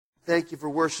Thank you for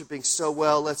worshiping so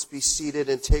well. Let's be seated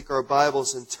and take our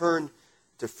Bibles and turn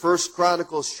to 1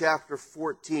 Chronicles chapter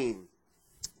 14.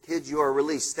 Kids, you are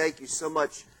released. Thank you so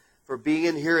much for being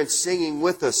in here and singing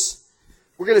with us.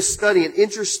 We're going to study an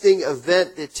interesting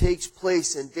event that takes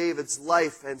place in David's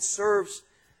life and serves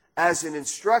as an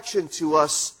instruction to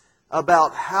us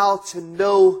about how to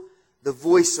know the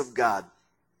voice of God.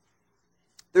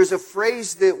 There's a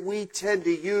phrase that we tend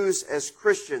to use as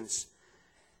Christians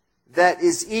that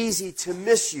is easy to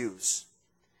misuse.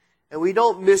 And we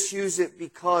don't misuse it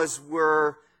because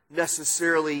we're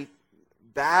necessarily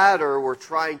bad or we're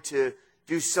trying to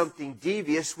do something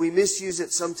devious. We misuse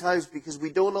it sometimes because we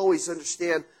don't always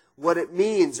understand what it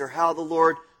means or how the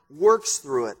Lord works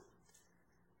through it.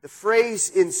 The phrase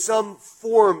in some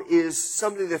form is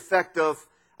something to the effect of,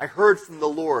 I heard from the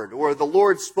Lord, or the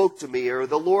Lord spoke to me, or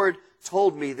the Lord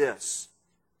told me this.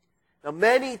 Now,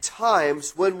 many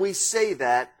times when we say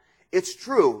that, it's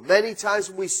true. Many times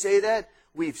when we say that,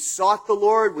 we've sought the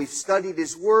Lord, we've studied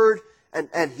His Word,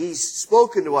 and He's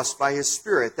spoken to us by His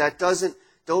Spirit. That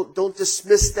don't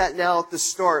dismiss that now at the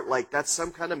start like that's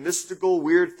some kind of mystical,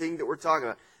 weird thing that we're talking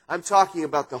about. I'm talking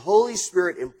about the Holy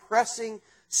Spirit impressing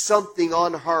something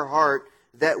on our heart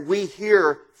that we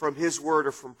hear from His Word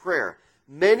or from prayer.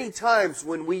 Many times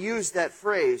when we use that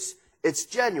phrase, it's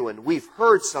genuine. We've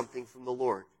heard something from the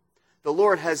Lord. The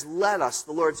Lord has led us.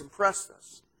 The Lord's impressed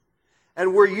us.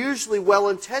 And we're usually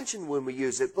well-intentioned when we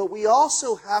use it, but we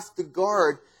also have to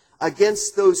guard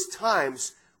against those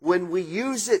times when we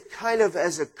use it kind of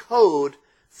as a code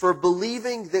for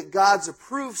believing that God's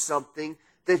approved something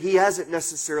that He hasn't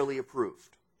necessarily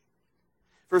approved.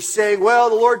 For saying, well,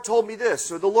 the Lord told me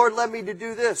this, or the Lord led me to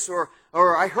do this, or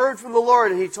I heard from the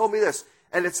Lord and He told me this.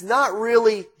 And it's not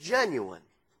really genuine.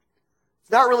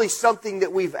 It's not really something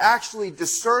that we've actually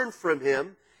discerned from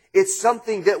Him. It's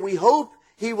something that we hope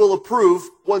He will approve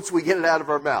once we get it out of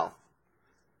our mouth.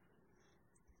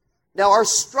 Now, our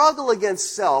struggle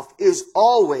against self is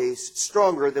always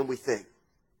stronger than we think.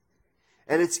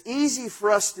 And it's easy for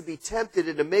us to be tempted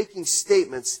into making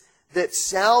statements that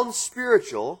sound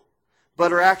spiritual,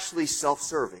 but are actually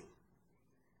self-serving.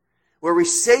 Where we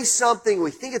say something,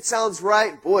 we think it sounds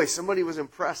right. Boy, somebody was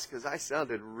impressed because I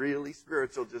sounded really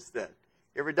spiritual just then.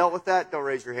 You ever dealt with that? Don't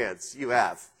raise your hands. You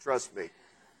have. Trust me.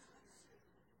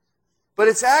 But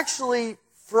it's actually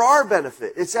for our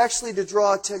benefit. It's actually to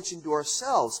draw attention to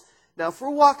ourselves. Now, if we're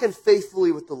walking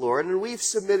faithfully with the Lord and we've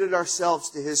submitted ourselves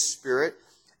to His Spirit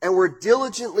and we're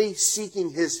diligently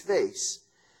seeking His face,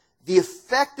 the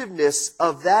effectiveness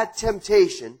of that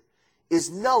temptation is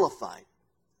nullified.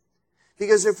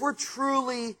 Because if we're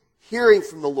truly hearing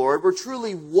from the Lord, we're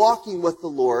truly walking with the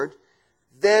Lord,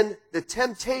 then the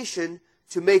temptation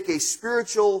to make a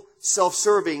spiritual,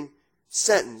 self-serving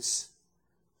sentence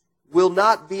will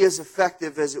not be as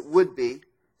effective as it would be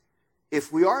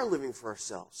if we are living for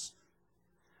ourselves.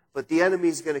 But the enemy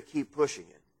is going to keep pushing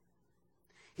it.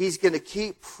 He's going to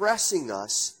keep pressing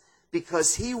us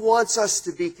because he wants us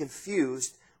to be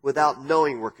confused without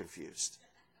knowing we're confused.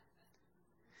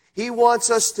 He wants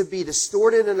us to be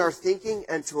distorted in our thinking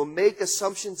and to make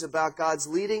assumptions about God's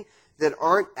leading that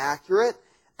aren't accurate.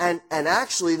 And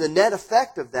actually, the net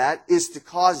effect of that is to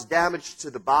cause damage to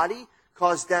the body,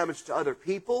 cause damage to other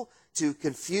people, to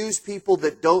confuse people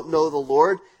that don't know the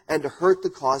Lord, and to hurt the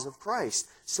cause of Christ.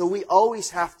 So we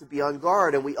always have to be on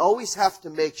guard, and we always have to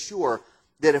make sure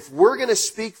that if we're going to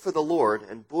speak for the Lord,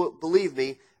 and believe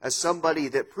me, as somebody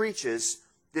that preaches,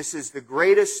 this is the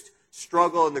greatest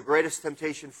struggle and the greatest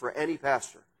temptation for any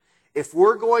pastor. If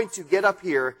we're going to get up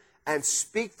here and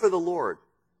speak for the Lord,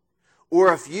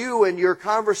 or if you in your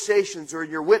conversations or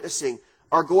in your witnessing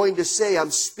are going to say, I'm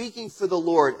speaking for the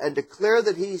Lord, and declare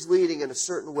that He's leading in a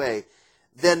certain way,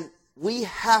 then we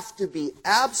have to be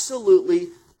absolutely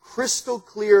crystal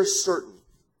clear certain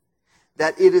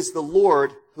that it is the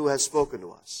Lord who has spoken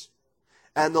to us,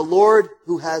 and the Lord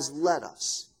who has led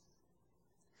us.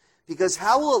 Because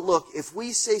how will it look if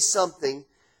we say something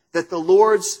that the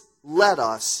Lord's led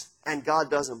us and God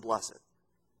doesn't bless it?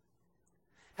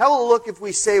 How will it look if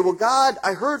we say, well, God,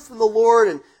 I heard from the Lord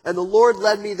and the Lord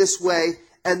led me this way,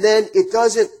 and then it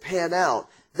doesn't pan out?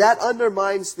 That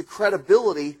undermines the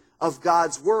credibility of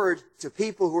God's Word to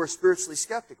people who are spiritually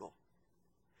skeptical.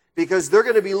 Because they're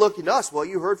going to be looking at us. Well,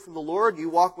 you heard from the Lord, you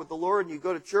walk with the Lord, and you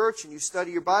go to church, and you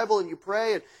study your Bible, and you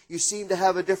pray, and you seem to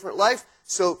have a different life.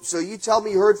 So you tell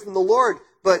me you heard from the Lord,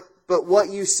 but what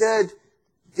you said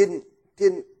didn't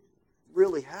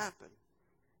really happen.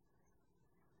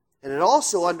 And it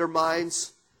also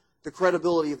undermines the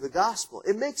credibility of the gospel.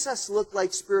 It makes us look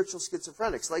like spiritual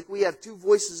schizophrenics, like we have two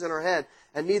voices in our head,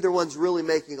 and neither one's really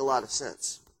making a lot of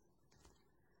sense.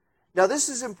 Now this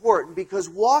is important because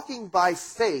walking by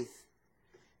faith,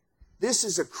 this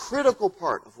is a critical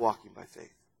part of walking by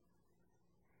faith.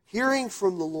 Hearing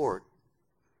from the Lord.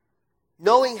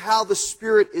 Knowing how the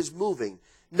Spirit is moving.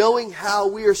 Knowing how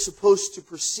we are supposed to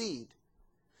proceed.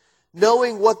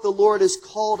 Knowing what the Lord has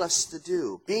called us to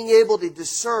do. Being able to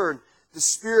discern the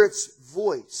Spirit's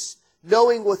voice.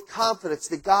 Knowing with confidence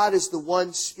that God is the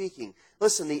one speaking.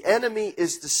 Listen, the enemy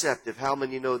is deceptive. How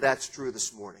many know that's true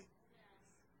this morning?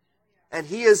 And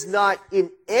he is not in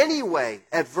any way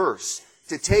adverse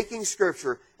to taking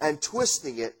Scripture and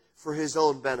twisting it for his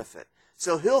own benefit.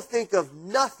 So he'll think of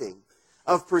nothing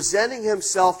of presenting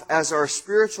himself as our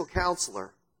spiritual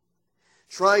counselor,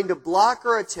 trying to block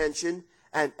our attention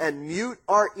and mute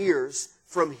our ears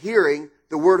from hearing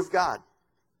the Word of God.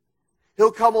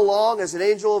 He'll come along as an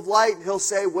angel of light and he'll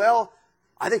say, well,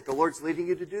 I think the Lord's leading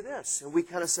you to do this. And we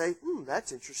kind of say,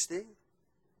 that's interesting.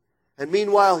 And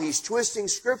meanwhile, he's twisting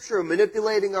Scripture and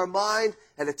manipulating our mind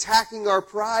and attacking our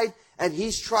pride. And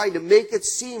he's trying to make it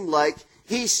seem like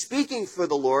he's speaking for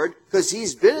the Lord because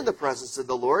he's been in the presence of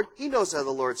the Lord. He knows how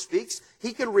the Lord speaks.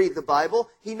 He can read the Bible.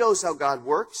 He knows how God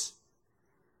works.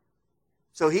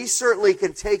 So he certainly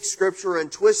can take Scripture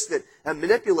and twist it and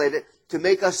manipulate it to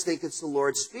make us think it's the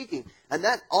Lord speaking. And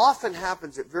that often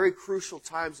happens at very crucial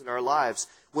times in our lives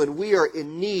when we are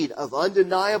in need of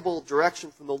undeniable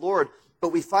direction from the Lord,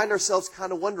 but we find ourselves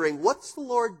kind of wondering, what's the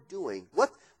Lord doing?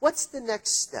 What's the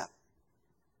next step?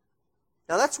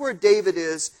 Now that's where David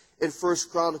is in 1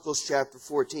 Chronicles chapter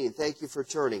 14. Thank you for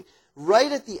turning.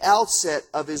 Right at the outset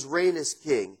of his reign as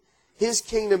king, his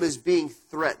kingdom is being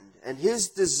threatened, and his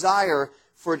desire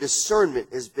for discernment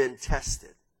has been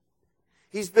tested.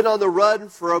 He's been on the run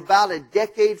for about a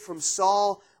decade from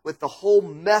Saul with the whole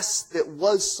mess that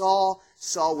was Saul.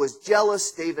 Saul was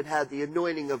jealous. David had the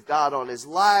anointing of God on his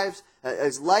life.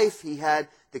 He had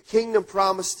the kingdom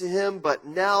promised to him, but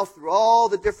now through all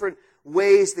the different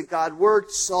ways that God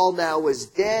worked, Saul now is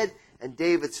dead, and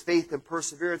David's faith and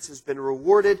perseverance has been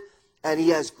rewarded, and he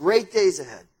has great days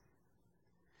ahead.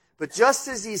 But just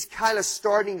as he's kind of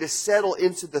starting to settle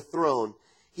into the throne,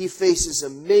 he faces a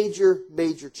major,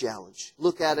 major challenge.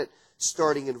 Look at it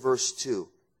starting in verse 2.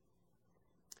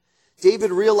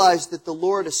 David realized that the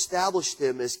Lord established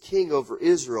him as king over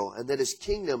Israel and that his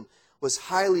kingdom was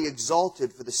highly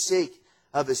exalted for the sake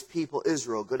of his people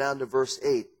Israel. Go down to verse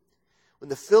 8. When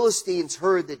the Philistines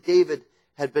heard that David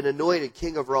had been anointed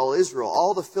king over all Israel,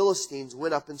 all the Philistines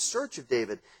went up in search of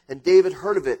David, and David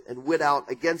heard of it and went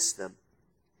out against them.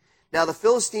 Now the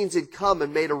Philistines had come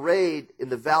and made a raid in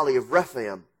the valley of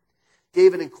Rephaim.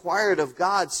 David inquired of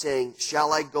God, saying,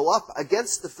 shall I go up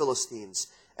against the Philistines,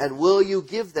 and will you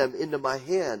give them into my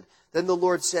hand? Then the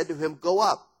Lord said to him, go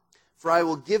up, for I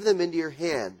will give them into your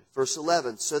hand. Verse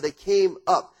 11, so they came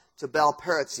up to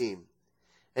Baal-perazim,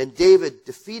 and David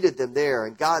defeated them there.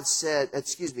 And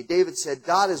David said,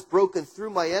 God has broken through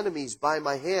my enemies by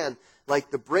my hand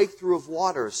like the breakthrough of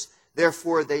waters.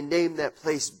 Therefore they named that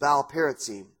place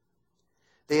Baal-perazim.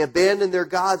 They abandoned their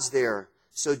gods there.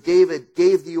 So David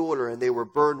gave the order, and they were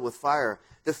burned with fire.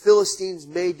 The Philistines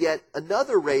made yet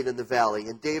another raid in the valley,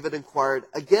 and David inquired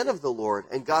again of the Lord.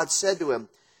 And God said to him,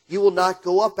 you will not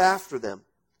go up after them.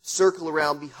 Circle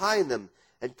around behind them,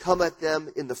 and come at them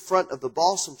in the front of the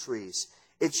balsam trees.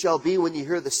 It shall be when you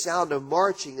hear the sound of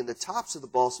marching in the tops of the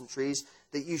balsam trees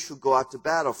that you shall go out to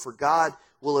battle. For God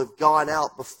will have gone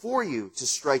out before you to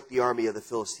strike the army of the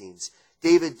Philistines.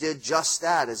 David did just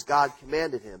that as God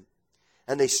commanded him.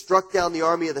 And they struck down the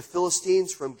army of the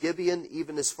Philistines from Gibeon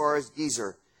even as far as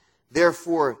Gezer.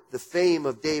 Therefore the fame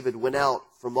of David went out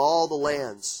from all the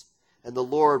lands, and the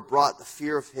Lord brought the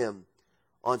fear of him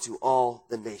onto all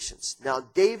the nations. Now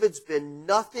David's been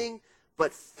nothing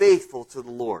but faithful to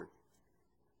the Lord.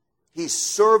 He's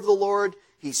served the Lord.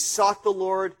 He's sought the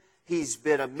Lord. He's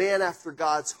been a man after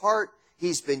God's heart.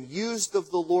 He's been used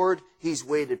of the Lord. He's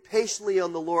waited patiently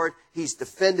on the Lord. He's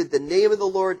defended the name of the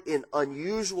Lord in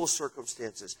unusual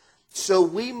circumstances. So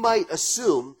we might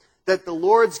assume that the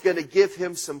Lord's going to give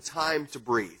him some time to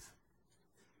breathe.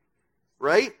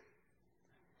 Right?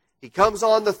 He comes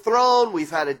on the throne.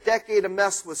 We've had a decade of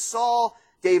mess with Saul.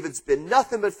 David's been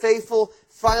nothing but faithful.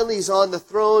 Finally, he's on the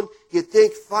throne. You'd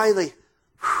think, finally,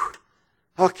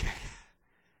 okay,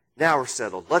 now we're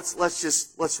settled.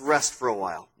 Let's rest for a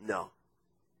while. No.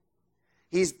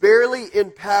 He's barely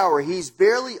in power. He's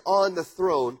barely on the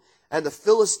throne, and the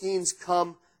Philistines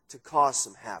come to cause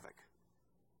some havoc.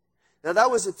 Now,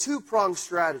 that was a two-pronged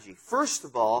strategy. First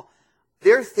of all,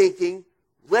 they're thinking,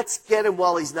 let's get him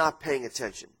while he's not paying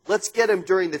attention. Let's get him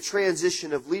during the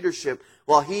transition of leadership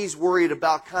while he's worried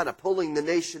about kind of pulling the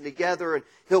nation together, and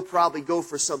he'll probably go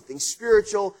for something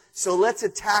spiritual. So let's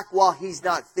attack while he's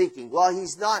not thinking, while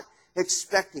he's not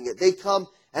expecting it. They come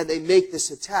and they make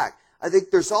this attack. I think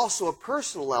there's also a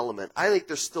personal element. I think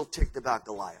they're still ticked about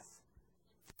Goliath.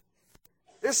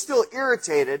 They're still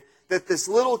irritated that this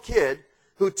little kid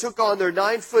who took on their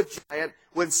 9-foot giant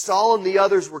when Saul and the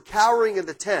others were cowering in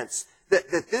the tents,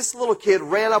 that this little kid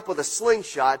ran up with a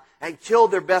slingshot and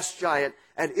killed their best giant,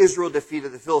 and Israel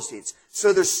defeated the Philistines.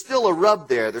 So there's still a rub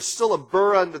there. There's still a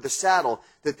burr under the saddle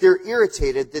that they're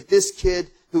irritated that this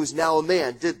kid, who's now a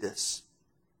man, did this.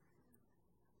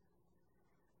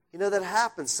 You know, that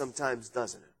happens sometimes,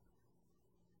 doesn't it?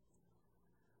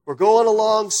 We're going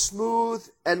along smooth,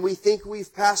 and we think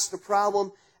we've passed the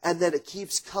problem, and then it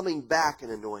keeps coming back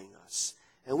and annoying us.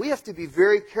 And we have to be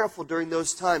very careful during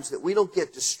those times that we don't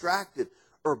get distracted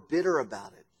or bitter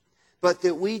about it, but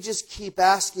that we just keep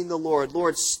asking the Lord,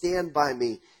 Lord, stand by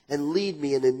me and lead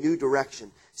me in a new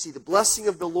direction. See, the blessing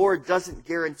of the Lord doesn't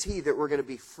guarantee that we're going to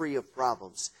be free of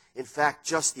problems. In fact,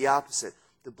 just the opposite.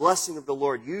 The blessing of the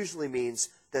Lord usually means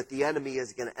that the enemy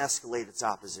is going to escalate its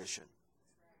opposition.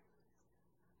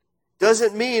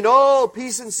 Doesn't mean, oh,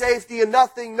 peace and safety and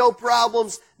nothing, no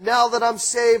problems. Now that I'm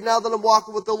saved, now that I'm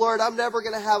walking with the Lord, I'm never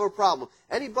going to have a problem.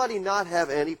 Anybody not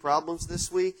have any problems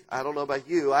this week? I don't know about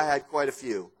you. I had quite a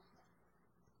few.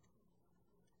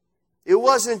 It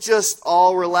wasn't just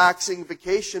all relaxing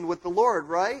vacation with the Lord,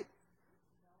 right?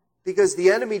 Because the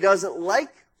enemy doesn't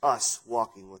like us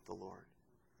walking with the Lord.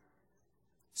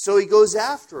 So he goes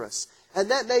after us. And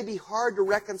that may be hard to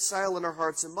reconcile in our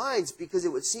hearts and minds, because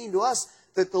it would seem to us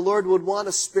that the Lord would want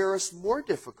to spare us more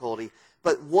difficulty.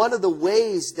 But one of the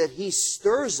ways that he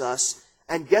stirs us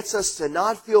and gets us to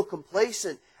not feel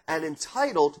complacent and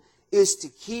entitled is to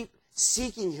keep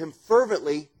seeking him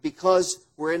fervently, because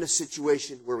we're in a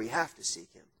situation where we have to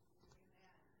seek him.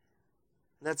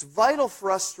 And that's vital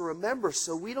for us to remember,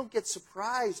 so we don't get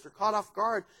surprised or caught off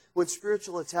guard when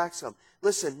spiritual attacks come.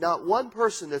 Listen, not one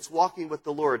person that's walking with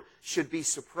the Lord should be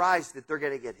surprised that they're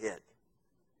going to get hit.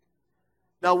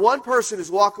 Now, one person who's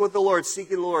walking with the Lord,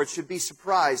 seeking the Lord, should be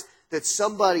surprised that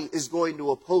somebody is going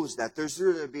to oppose that. There's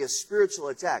going to be a spiritual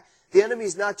attack. The enemy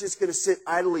is not just going to sit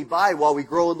idly by while we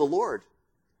grow in the Lord.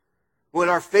 When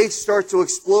our faith starts to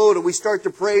explode and we start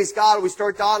to praise God and we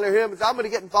start to honor him, I'm going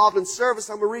to get involved in service,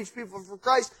 I'm going to reach people for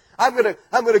Christ, I'm going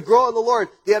to grow in the Lord.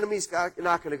 The enemy's not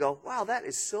going to go, wow, that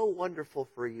is so wonderful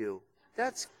for you.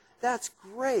 That's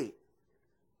great.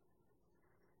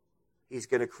 He's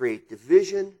going to create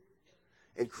division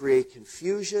and create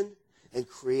confusion and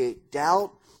create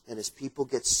doubt. And as people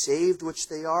get saved, which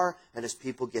they are, and as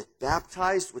people get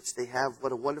baptized, which they have,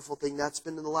 what a wonderful thing that's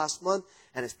been in the last month,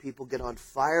 and as people get on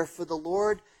fire for the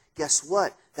Lord, guess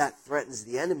what? That threatens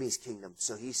the enemy's kingdom.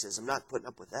 So he says, I'm not putting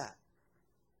up with that.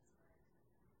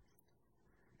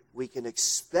 We can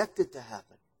expect it to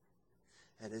happen.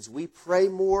 And as we pray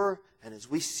more, and as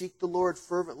we seek the Lord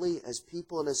fervently as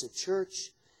people and as a church,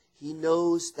 he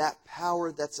knows that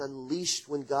power that's unleashed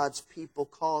when God's people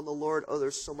call on the Lord. Oh,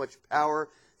 there's so much power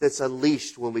that's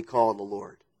unleashed when we call on the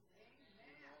Lord.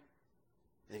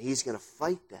 And he's going to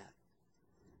fight that.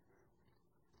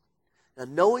 Now,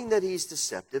 knowing that he's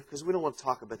deceptive, because we don't want to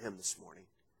talk about him this morning,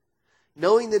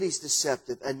 knowing that he's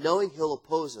deceptive and knowing he'll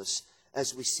oppose us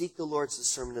as we seek the Lord's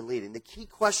discernment and leading, the key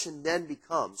question then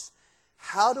becomes,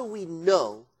 how do we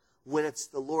know when it's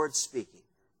the Lord speaking?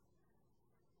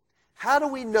 How do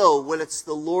we know when it's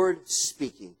the Lord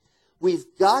speaking? We've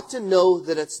got to know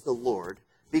that it's the Lord,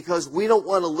 because we don't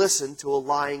want to listen to a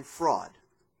lying fraud.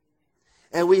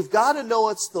 And we've got to know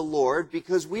it's the Lord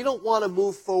because we don't want to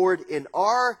move forward in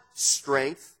our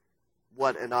strength,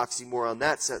 what an oxymoron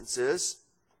that sentence is,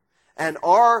 and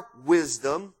our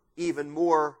wisdom, even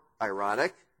more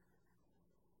ironic.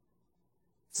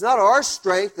 It's not our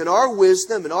strength and our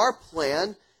wisdom and our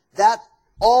plan. That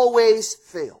always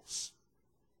fails.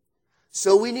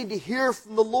 So we need to hear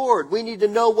from the Lord. We need to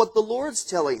know what the Lord's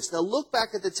telling us. Now look back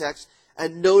at the text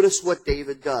and notice what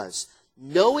David does.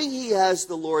 Knowing he has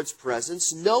the Lord's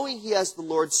presence, knowing he has the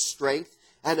Lord's strength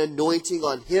and anointing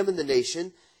on him and the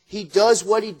nation, he does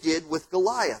what he did with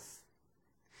Goliath.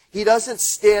 He doesn't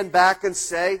stand back and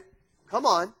say, come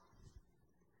on.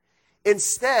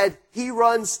 Instead, he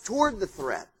runs toward the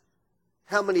threat.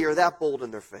 How many are that bold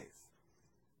in their faith?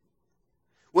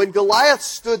 When Goliath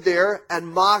stood there and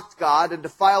mocked God and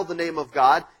defiled the name of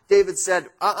God, David said,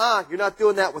 you're not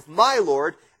doing that with my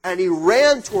Lord. And he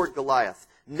ran toward Goliath.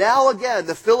 Now again,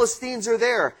 the Philistines are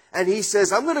there. And he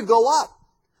says, I'm going to go up.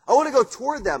 I want to go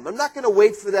toward them. I'm not going to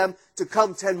wait for them to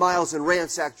come 10 miles and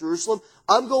ransack Jerusalem.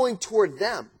 I'm going toward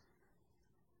them.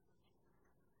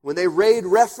 When they raid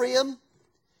Rephaim,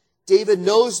 David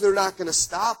knows they're not going to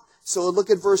stop. So look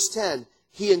at verse 10.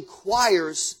 He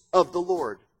inquires of the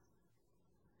Lord.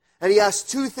 And he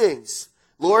asks two things.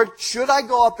 Lord, should I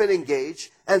go up and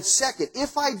engage? And second,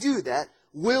 if I do that,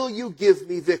 will you give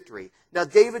me victory? Now,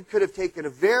 David could have taken a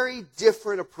very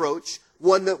different approach,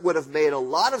 one that would have made a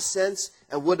lot of sense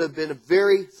and would have been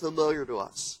very familiar to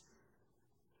us.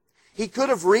 He could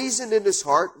have reasoned in his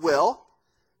heart, well,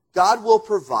 God will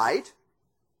provide.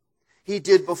 He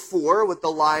did before with the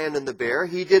lion and the bear.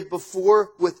 He did before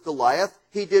with Goliath.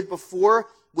 He did before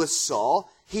with Saul.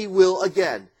 He will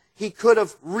again. He could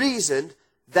have reasoned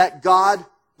that God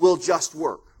will just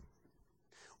work.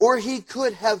 Or he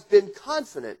could have been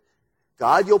confident.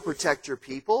 God, you'll protect your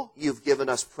people. You've given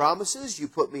us promises. You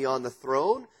put me on the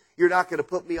throne. You're not going to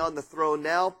put me on the throne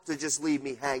now to just leave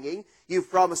me hanging. You've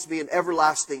promised me an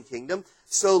everlasting kingdom.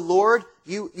 So, Lord,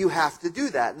 you have to do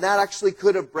that. And that actually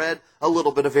could have bred a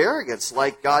little bit of arrogance.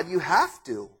 Like, God, you have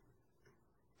to.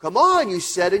 Come on, you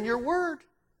said in your word.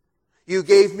 You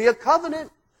gave me a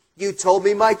covenant. You told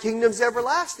me my kingdom's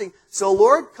everlasting. So,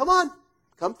 Lord, come on.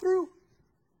 Come through.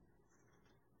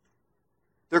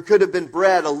 There could have been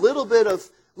bred a little bit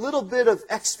of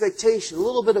expectation, a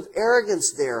little bit of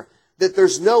arrogance there, that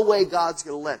there's no way God's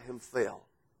going to let him fail.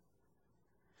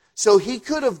 So he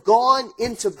could have gone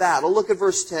into battle, look at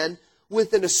verse 10,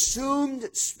 with an assumed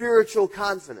spiritual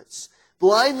confidence,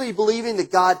 blindly believing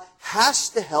that God has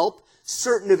to help,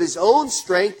 certain of his own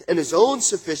strength and his own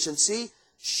sufficiency,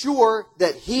 sure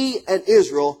that he and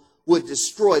Israel would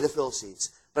destroy the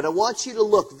Philistines. But I want you to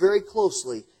look very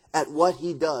closely at what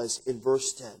he does in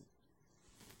verse 10.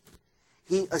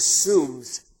 He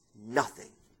assumes nothing.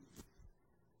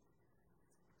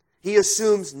 He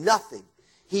assumes nothing.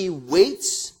 He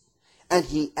waits and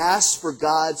he asks for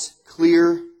God's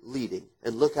clear leading.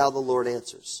 And look how the Lord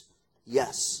answers.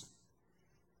 Yes.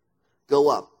 Go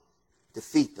up.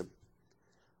 Defeat them.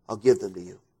 I'll give them to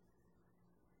you.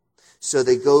 So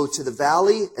they go to the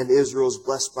valley, and Israel's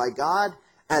blessed by God,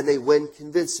 and they win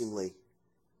convincingly.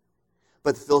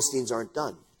 But the Philistines aren't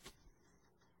done.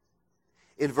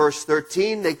 In verse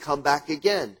 13, they come back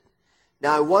again.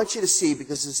 Now, I want you to see,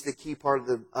 because this is the key part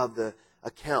of the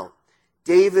account,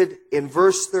 David, in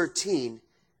verse 13,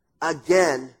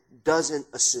 again doesn't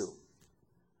assume.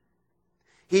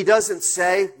 He doesn't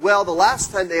say, well, the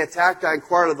last time they attacked, I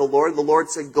inquired of the Lord, and the Lord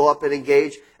said, go up and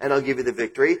engage, and I'll give you the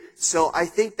victory. So I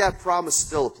think that promise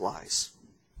still applies.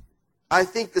 I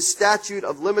think the statute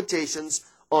of limitations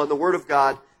on the Word of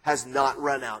God has not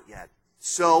run out yet.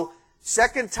 So,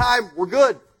 second time, we're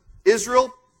good.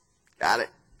 Israel, got it.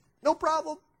 No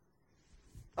problem.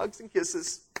 Hugs and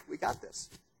kisses. We got this.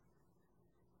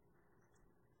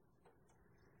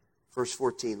 Verse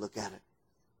 14, look at it.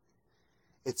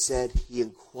 It said, he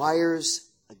inquires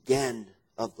again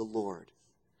of the Lord,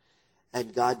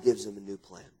 and God gives him a new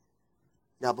plan.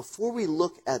 Now, before we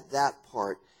look at that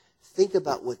part, think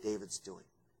about what David's doing.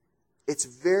 It's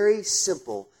very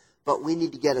simple, but we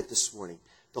need to get it this morning.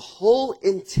 The whole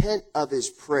intent of his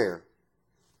prayer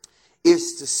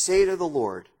is to say to the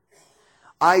Lord,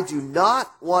 I do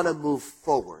not want to move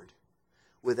forward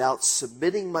without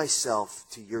submitting myself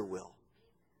to your will.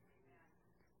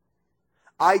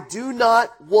 I do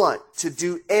not want to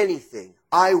do anything.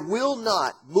 I will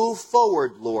not move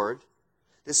forward, Lord.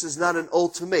 This is not an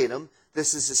ultimatum.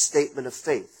 This is a statement of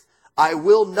faith. I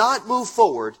will not move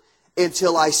forward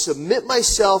until I submit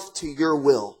myself to your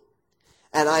will.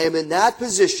 And I am in that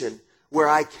position where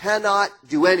I cannot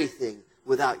do anything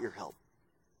without your help.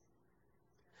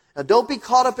 Now, don't be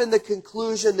caught up in the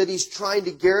conclusion that he's trying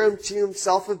to guarantee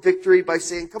himself a victory by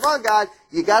saying, come on, God,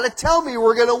 you got to tell me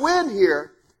we're going to win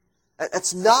here.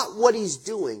 That's not what he's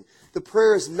doing. The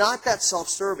prayer is not that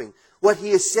self-serving. What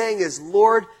he is saying is,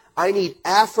 Lord, I need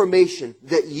affirmation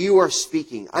that you are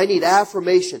speaking. I need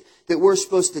affirmation that we're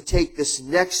supposed to take this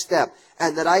next step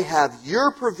and that I have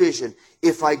your provision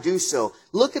if I do so.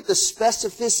 Look at the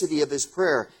specificity of his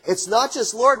prayer. It's not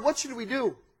just, Lord, what should we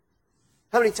do?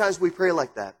 How many times we pray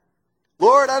like that?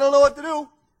 Lord, I don't know what to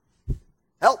do.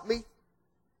 Help me.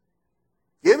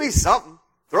 Give me something.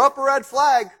 Throw up a red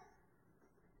flag.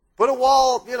 Put a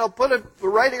wall, put a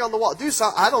writing on the wall. Do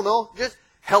something. I don't know. Just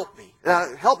help me.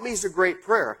 Help me is a great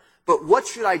prayer. But what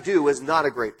should I do is not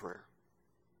a great prayer.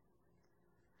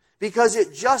 Because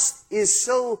it just is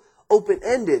so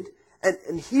open-ended.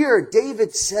 And here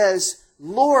David says,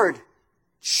 Lord,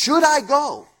 should I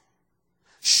go?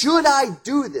 Should I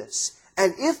do this?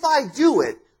 And if I do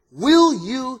it, will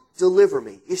you deliver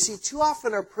me? You see, too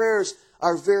often our prayers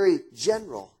are very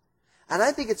general. And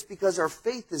I think it's because our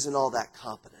faith isn't all that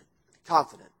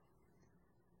confident.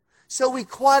 So we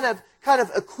kind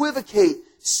of equivocate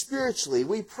spiritually.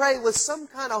 We pray with some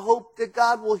kind of hope that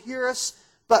God will hear us,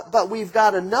 but we've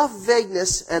got enough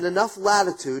vagueness and enough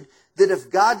latitude that if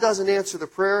God doesn't answer the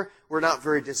prayer, we're not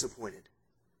very disappointed.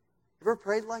 Ever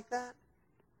prayed like that?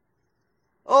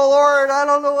 Oh, Lord, I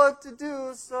don't know what to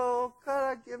do, so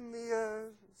kind of give me a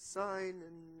sign,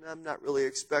 and I'm not really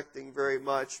expecting very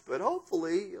much, but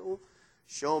hopefully you'll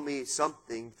show me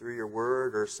something through your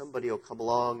word, or somebody will come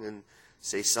along and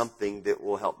say something that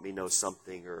will help me know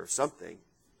something or something.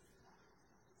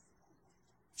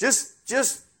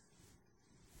 Just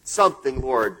something,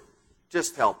 Lord.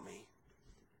 Just help me.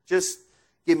 Just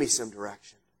give me some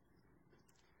direction.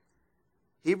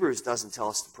 Hebrews doesn't tell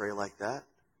us to pray like that.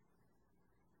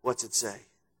 What's it say?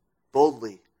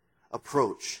 Boldly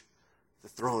approach the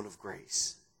throne of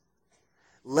grace.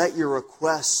 Let your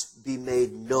requests be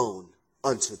made known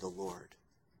unto the Lord.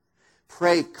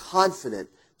 Pray confident.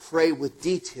 Pray with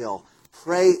detail.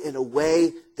 Pray in a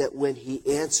way that when He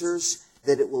answers,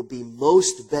 that it will be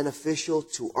most beneficial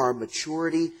to our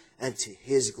maturity and to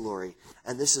His glory.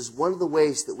 And this is one of the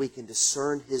ways that we can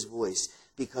discern His voice,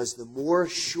 because the more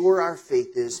sure our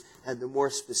faith is and the more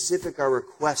specific our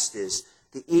request is,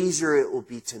 the easier it will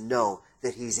be to know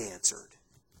that He's answered.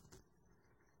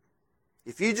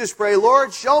 If you just pray,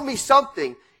 Lord, show me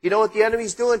something, you know what the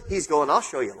enemy's doing? He's going, I'll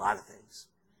show you a lot of things.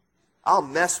 I'll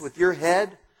mess with your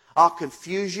head. I'll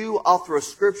confuse you. I'll throw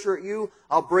scripture at you.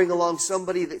 I'll bring along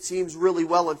somebody that seems really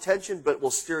well-intentioned but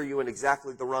will steer you in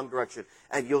exactly the wrong direction,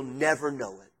 and you'll never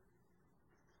know it.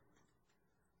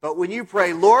 But when you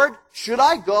pray, Lord, should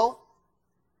I go?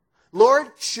 Lord,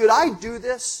 should I do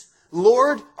this?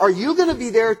 Lord, are you going to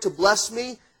be there to bless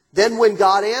me? Then when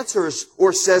God answers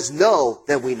or says no,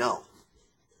 then we know.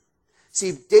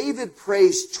 See, David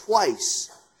prays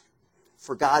twice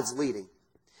for God's leading.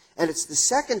 And it's the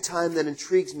second time that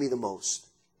intrigues me the most.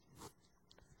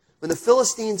 When the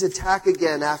Philistines attack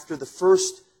again after the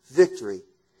first victory,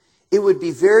 it would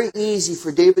be very easy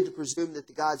for David to presume that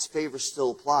the God's favor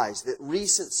still applies, that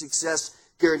recent success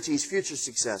guarantees future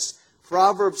success.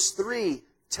 Proverbs 3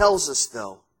 tells us,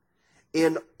 though,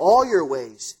 in all your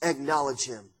ways acknowledge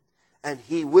Him, and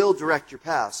He will direct your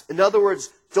paths. In other words,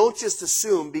 don't just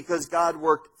assume because God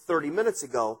worked 30 minutes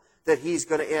ago that He's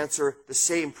going to answer the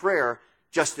same prayer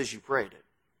just as you prayed it.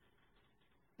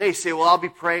 Now you say, well, I'll be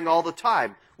praying all the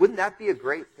time. Wouldn't that be a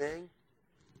great thing?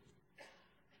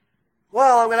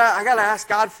 Well, I got to ask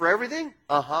God for everything?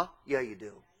 Uh-huh. Yeah, you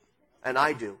do. And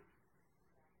I do.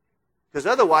 Because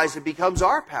otherwise it becomes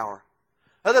our power.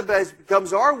 Otherwise it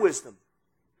becomes our wisdom.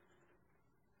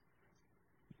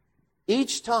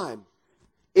 Each time,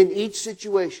 in each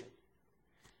situation,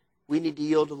 we need to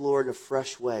yield to the Lord in a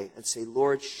fresh way and say,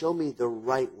 Lord, show me the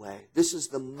right way. This is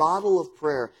the model of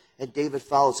prayer, and David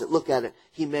follows it. Look at it.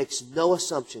 He makes no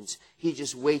assumptions. He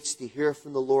just waits to hear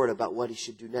from the Lord about what he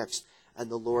should do next, and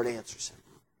the Lord answers him.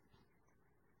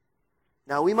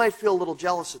 Now, we might feel a little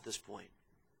jealous at this point.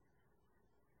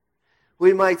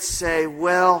 We might say,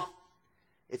 well,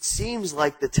 it seems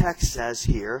like the text says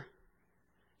here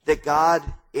that God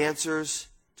answers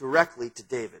directly to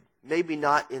David. Maybe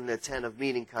not in the tent of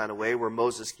meeting kind of way where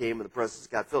Moses came and the presence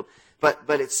got filled. But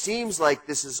it seems like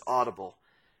this is audible.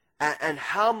 And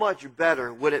how much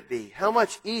better would it be? How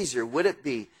much easier would it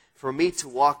be for me to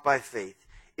walk by faith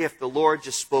if the Lord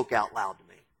just spoke out loud to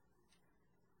me?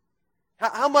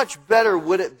 How much better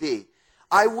would it be?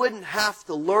 I wouldn't have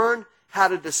to learn how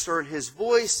to discern His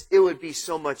voice. It would be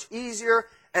so much easier.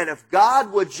 And if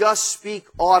God would just speak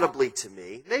audibly to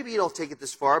me, maybe you don't take it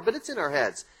this far, but it's in our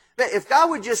heads. If God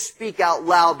would just speak out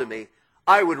loud to me,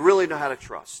 I would really know how to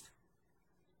trust.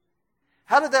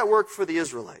 How did that work for the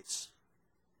Israelites?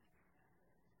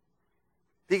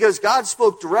 Because God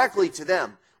spoke directly to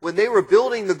them. When they were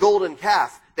building the golden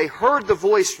calf, they heard the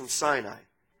voice from Sinai.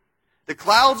 The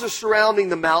clouds are surrounding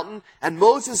the mountain, and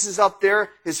Moses is up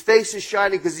there. His face is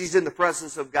shining because he's in the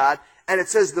presence of God. And it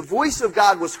says the voice of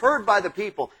God was heard by the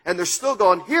people. And they're still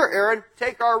going, here, Aaron,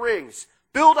 take our rings.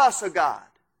 Build us a God.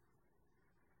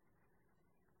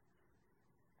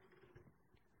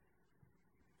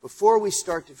 Before we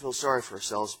start to feel sorry for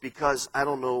ourselves, because I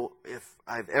don't know if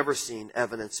I've ever seen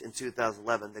evidence in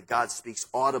 2011 that God speaks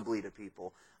audibly to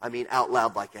people, I mean out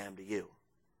loud like I am to you.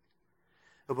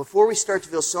 But before we start to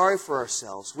feel sorry for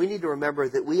ourselves, we need to remember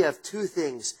that we have two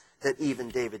things that even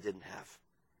David didn't have.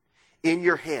 In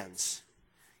your hands,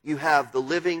 you have the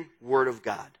living Word of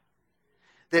God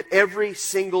that every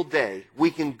single day we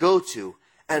can go to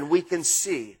and we can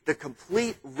see the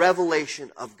complete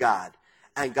revelation of God.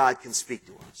 And God can speak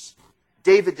to us.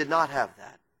 David did not have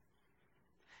that.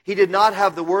 He did not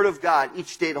have the Word of God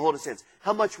each day to hold his hands.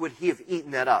 How much would he have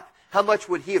eaten that up? How much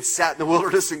would he have sat in the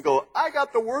wilderness and go, I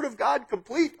got the Word of God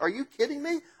complete. Are you kidding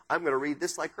me? I'm going to read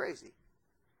this like crazy.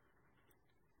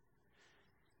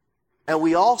 And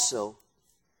we also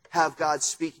have God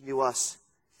speaking to us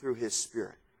through His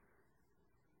Spirit.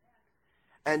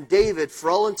 And David, for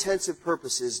all intents and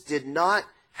purposes, did not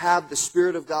have the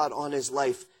Spirit of God on his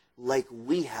life like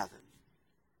we have Him.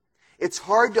 It's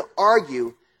hard to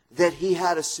argue that he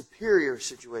had a superior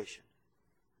situation.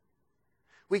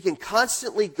 We can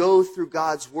constantly go through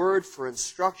God's Word for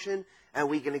instruction, and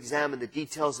we can examine the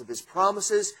details of His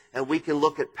promises, and we can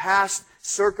look at past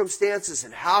circumstances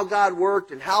and how God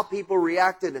worked and how people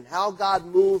reacted and how God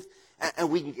moved,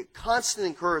 and we can get constant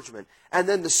encouragement. And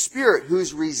then the Spirit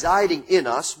who's residing in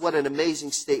us, what an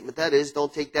amazing statement that is,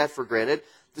 don't take that for granted.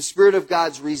 The Spirit of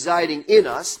God's residing in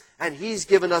us, and He's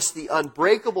given us the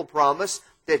unbreakable promise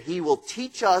that He will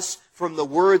teach us from the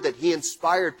Word that He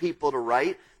inspired people to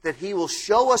write, that He will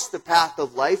show us the path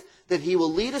of life, that He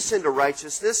will lead us into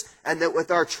righteousness, and that with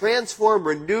our transformed,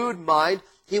 renewed mind,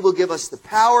 He will give us the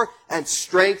power and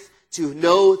strength to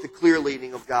know the clear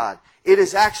leading of God. It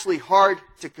is actually hard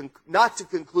not to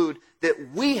conclude that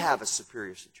we have a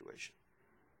superior situation.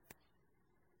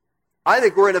 I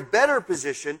think we're in a better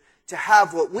position to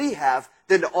have what we have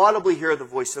than to audibly hear the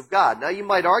voice of God. Now, you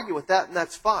might argue with that, and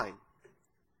that's fine.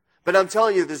 But I'm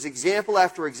telling you, there's example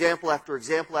after example after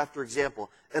example after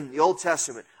example in the Old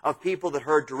Testament of people that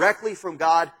heard directly from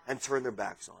God and turned their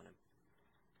backs on Him.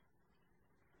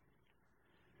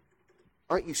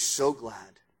 Aren't you so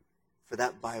glad for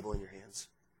that Bible in your hands?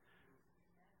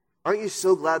 Aren't you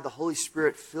so glad the Holy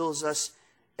Spirit fills us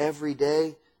every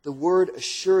day? The Word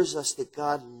assures us that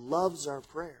God loves our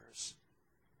prayers.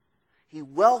 He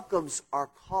welcomes our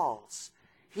calls.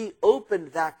 He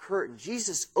opened that curtain.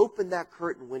 Jesus opened that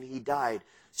curtain when He died.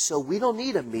 So we don't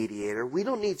need a mediator. We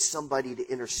don't need somebody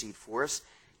to intercede for us.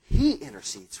 He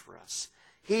intercedes for us.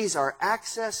 He's our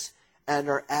access and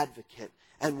our advocate.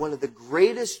 And one of the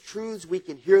greatest truths we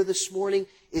can hear this morning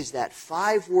is that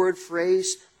 5-word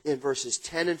phrase in verses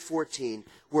 10 and 14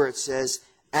 where it says,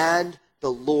 and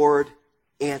the Lord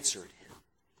answered him.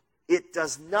 It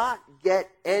does not get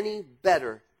any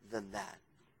better than that.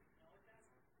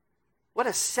 What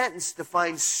a sentence to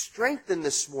find strength in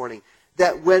this morning.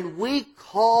 That when we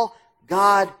call,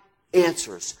 God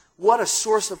answers. What a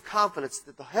source of confidence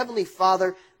that the Heavenly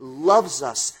Father loves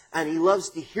us, and He loves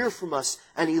to hear from us,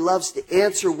 and He loves to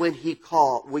answer when we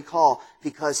call,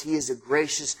 because He is a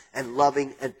gracious and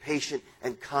loving and patient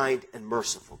and kind and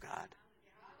merciful God.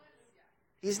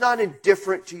 He's not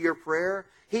indifferent to your prayer.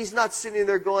 He's not sitting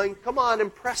there going, come on,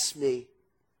 impress me.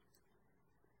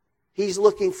 He's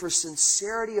looking for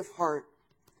sincerity of heart.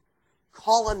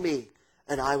 Call on me,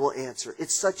 and I will answer.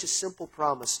 It's such a simple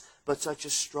promise, but such a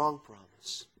strong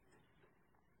promise.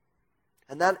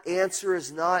 And that answer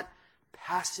is not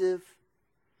passive,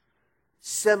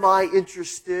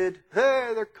 semi-interested.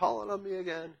 Hey, they're calling on me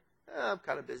again. I'm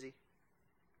kind of busy.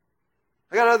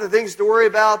 I got other things to worry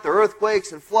about, the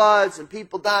earthquakes and floods and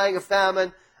people dying of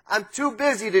famine. I'm too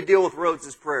busy to deal with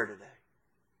Rhodes' prayer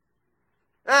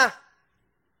today.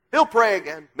 He'll pray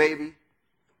again, maybe.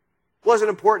 Wasn't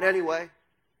important anyway.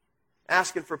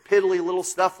 Asking for piddly little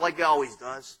stuff like he always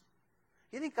does.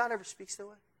 You think God ever speaks that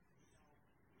way?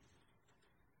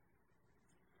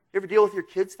 You ever deal with your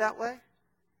kids that way?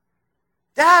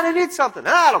 Dad, I need something.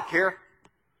 I don't care.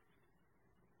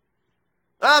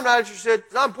 I'm not interested.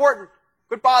 It's not important.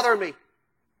 Quit bothering me.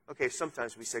 Okay,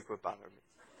 sometimes we say quit bothering me.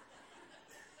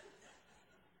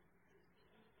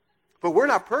 But we're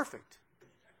not perfect.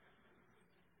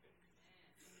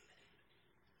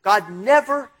 God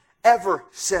never, ever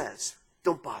says,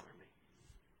 don't bother me.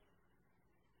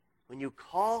 When you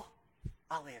call,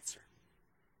 I'll answer.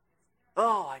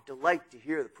 Oh, I delight to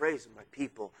hear the praise of my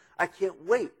people. I can't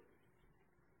wait.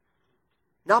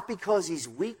 Not because He's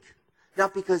weak,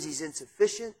 not because He's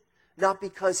insufficient, not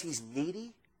because He's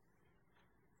needy,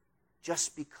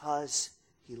 just because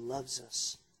He loves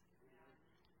us.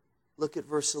 Look at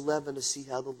verse 11 to see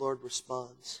how the Lord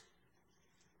responds.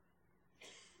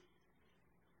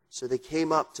 So they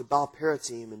came up to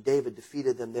Baal-Perazim, and David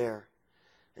defeated them there.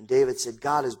 And David said,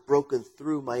 God has broken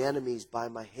through my enemies by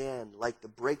my hand, like the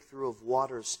breakthrough of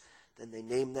waters. Then they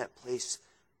named that place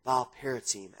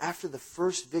Baal-Perazim. After the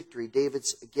first victory,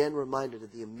 David's again reminded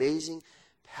of the amazing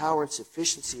power and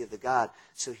sufficiency of the God.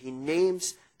 So he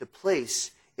names the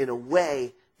place in a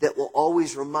way that will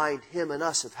always remind him and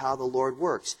us of how the Lord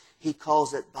works. He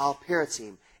calls it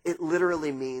Baal-Perazim. It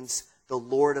literally means the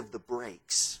Lord of the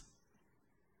breaks.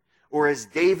 Or as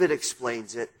David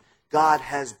explains it, God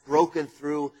has broken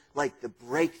through like the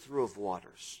breakthrough of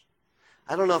waters.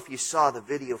 I don't know if you saw the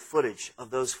video footage of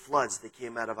those floods that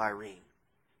came out of Irene.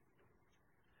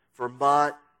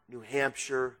 Vermont, New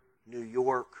Hampshire, New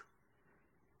York.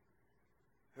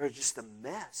 They're just a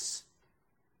mess.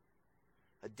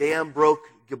 A dam broke,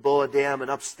 Gilboa Dam in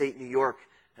upstate New York,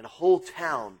 and a whole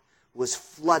town was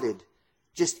flooded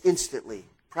just instantly.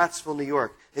 Prattsville, New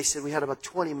York. They said we had about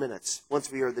 20 minutes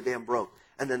once we heard the dam broke,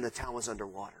 and then the town was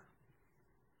underwater.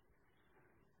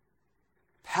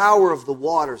 Power of the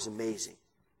water is amazing.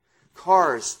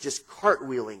 Cars just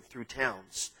cartwheeling through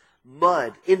towns.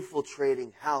 Mud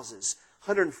infiltrating houses.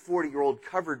 140-year-old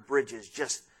covered bridges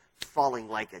just falling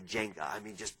like a Jenga. I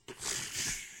mean, just...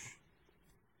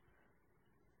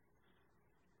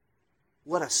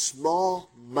 What a small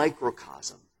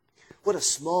microcosm. What a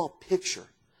small picture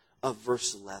of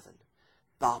verse 11.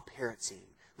 Baal Perazim.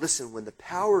 Listen, when the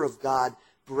power of God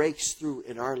breaks through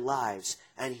in our lives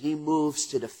and He moves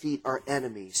to defeat our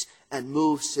enemies and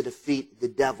moves to defeat the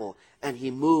devil and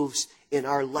He moves in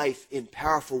our life in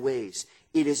powerful ways,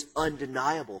 it is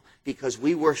undeniable because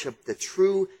we worship the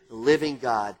true living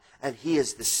God, and He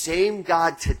is the same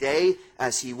God today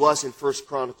as He was in 1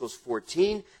 Chronicles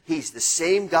 14. He's the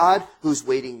same God who's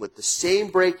waiting with the same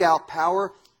breakout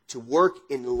power to work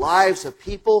in the lives of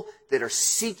people that are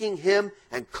seeking Him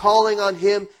and calling on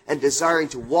Him and desiring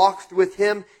to walk with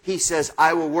Him. He says,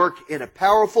 I will work in a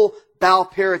powerful Baal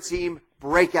Perazim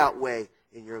breakout way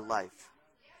in your life.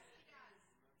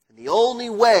 And the only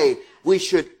way we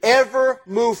should ever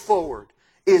move forward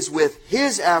is with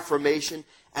His affirmation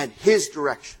and His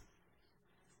direction.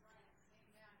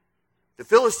 The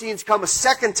Philistines come a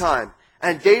second time,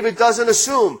 and David doesn't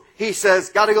assume. He says,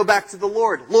 got to go back to the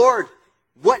Lord. Lord,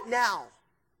 what now?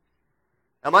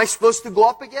 Am I supposed to go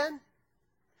up again?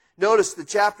 Notice the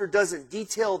chapter doesn't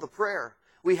detail the prayer.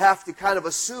 We have to kind of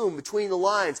assume between the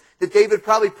lines that David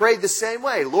probably prayed the same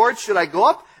way. Lord, should I go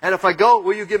up? And if I go,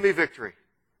 will you give me victory?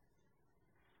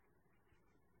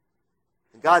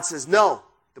 And God says, no,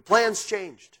 the plan's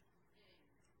changed.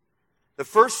 The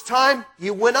first time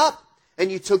you went up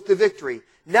and you took the victory.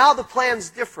 Now the plan's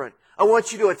different. I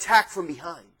want you to attack from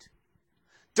behind.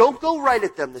 Don't go right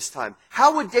at them this time.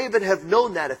 How would David have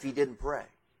known that if he didn't pray?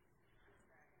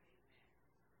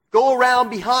 Go around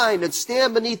behind and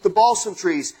stand beneath the balsam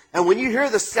trees. And when you hear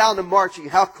the sound of marching,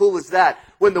 how cool is that?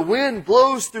 When the wind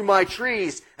blows through my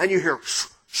trees and you hear shh,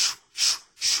 shh, shh,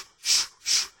 shh, shh,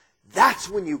 shh, that's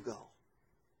when you go.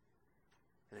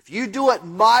 And if you do it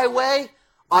my way,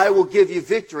 I will give you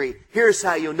victory. Here's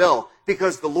how you'll know.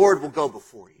 Because the Lord will go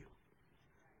before you.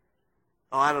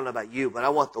 Oh, I don't know about you, but I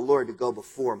want the Lord to go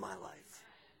before my life.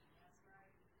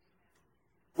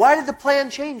 Why did the plan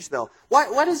change, though?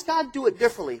 Why does God do it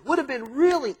differently? It would have been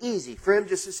really easy for Him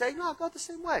just to say, no, go the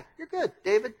same way. You're good,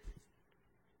 David.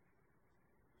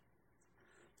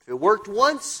 If it worked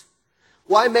once,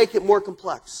 why make it more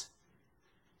complex?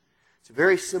 It's a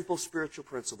very simple spiritual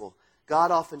principle.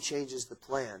 God often changes the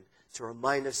plan to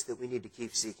remind us that we need to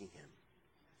keep seeking Him.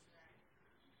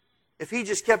 If He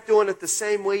just kept doing it the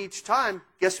same way each time,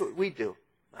 guess what we'd do?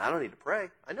 I don't need to pray.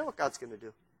 I know what God's going to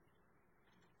do.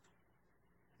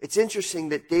 It's interesting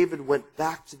that David went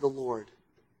back to the Lord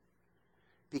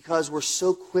because we're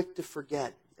so quick to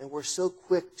forget and we're so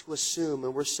quick to assume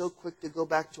and we're so quick to go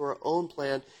back to our own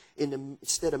plan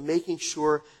instead of making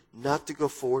sure not to go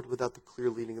forward without the clear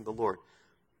leading of the Lord.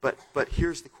 But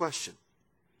here's the question.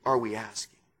 Are we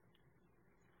asking?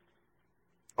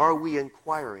 Are we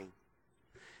inquiring?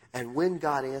 And when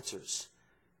God answers,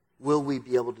 will we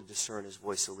be able to discern His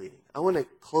voice of leading? I want to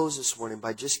close this morning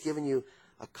by just giving you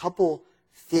a couple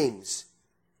things,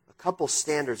 a couple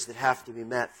standards that have to be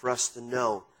met for us to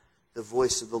know the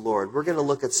voice of the Lord. We're going to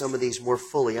look at some of these more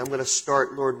fully. I'm going to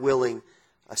start, Lord willing,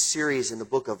 a series in the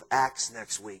book of Acts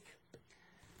next week.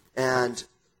 And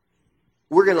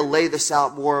we're going to lay this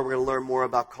out more. We're going to learn more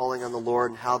about calling on the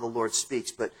Lord and how the Lord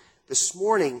speaks. But this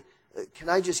morning, can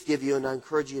I just give you, and I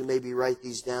encourage you to maybe write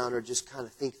these down or just kind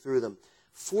of think through them,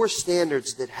 4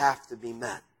 standards that have to be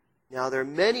met. Now, there are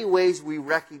many ways we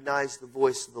recognize the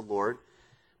voice of the Lord,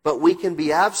 but we can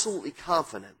be absolutely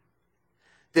confident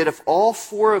that if all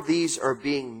 4 of these are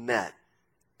being met,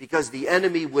 because the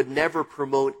enemy would never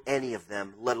promote any of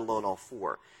them, let alone all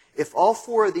 4. If all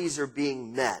 4 of these are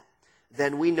being met,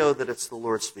 then we know that it's the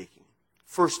Lord speaking.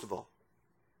 First of all,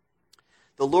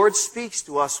 the Lord speaks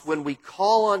to us when we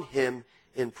call on Him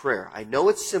in prayer. I know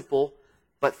it's simple,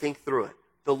 but think through it.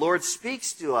 The Lord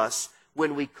speaks to us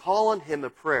when we call on Him in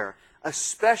prayer,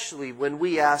 especially when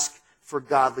we ask for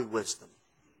godly wisdom.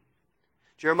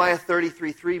 Jeremiah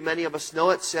 33:3, many of us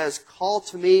know it, says, call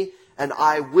to me and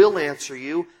I will answer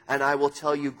you, and I will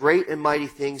tell you great and mighty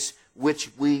things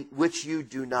which you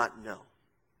do not know.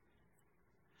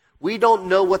 We don't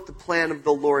know what the plan of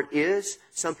the Lord is.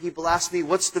 Some people ask me,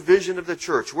 what's the vision of the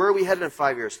church? Where are we headed in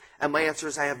 5 years? And my answer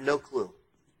is, I have no clue.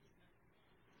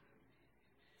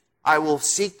 I will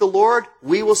seek the Lord.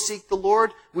 We will seek the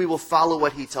Lord. We will follow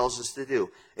what He tells us to do.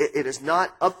 It is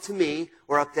not up to me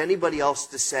or up to anybody else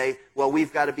to say, well,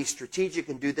 we've got to be strategic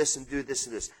and do this and do this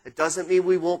and this. It doesn't mean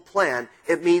we won't plan.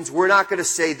 It means we're not going to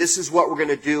say this is what we're going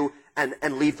to do and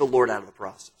leave the Lord out of the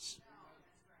process.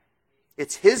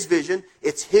 It's His vision.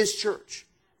 It's His church.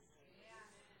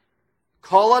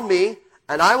 Call on me,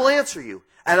 and I will answer you.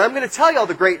 And I'm going to tell you all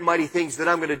the great and mighty things that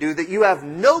I'm going to do that you have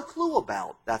no clue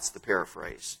about. That's the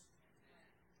paraphrase.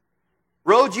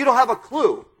 Rhodes, you don't have a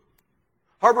clue.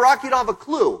 Harbor Rock, you don't have a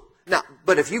clue. Now,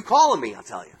 but if you call on me, I'll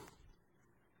tell you.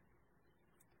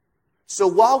 So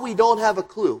while we don't have a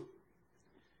clue,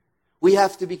 we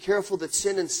have to be careful that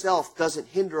sin and self doesn't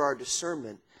hinder our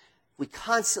discernment. We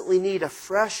constantly need a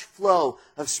fresh flow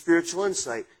of spiritual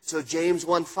insight. So James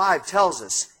 1:5 tells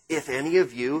us, if any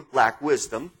of you lack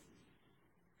wisdom,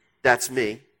 that's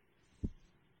me.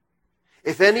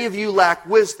 If any of you lack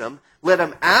wisdom, let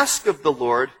him ask of the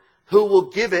Lord, who will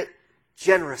give it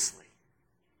generously.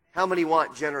 How many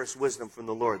want generous wisdom from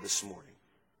the Lord this morning?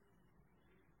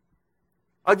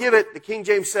 I'll give it, the King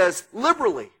James says,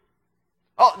 liberally.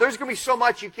 Oh, there's going to be so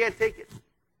much you can't take it.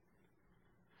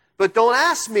 But don't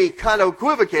ask me kind of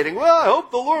equivocating, well, I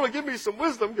hope the Lord will give me some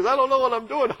wisdom because I don't know what I'm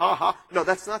doing. Ha ha. No,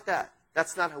 that's not that.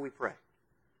 That's not how we pray.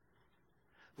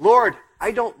 Lord,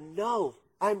 I don't know.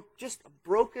 I'm just a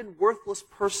broken, worthless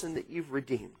person that you've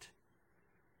redeemed.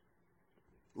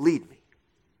 Lead me.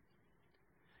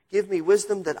 Give me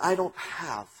wisdom that I don't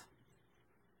have.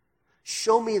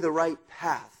 Show me the right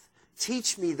path.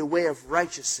 Teach me the way of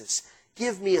righteousness.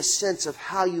 Give me a sense of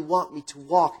how you want me to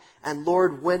walk. And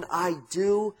Lord, when I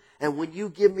do, and when you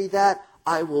give me that,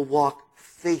 I will walk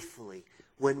faithfully.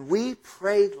 When we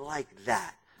pray like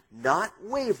that, not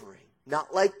wavering,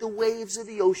 not like the waves of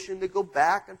the ocean that go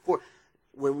back and forth.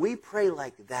 When we pray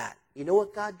like that, you know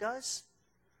what God does?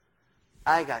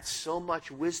 I got so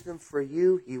much wisdom for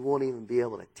you, you won't even be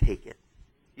able to take it.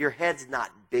 Your head's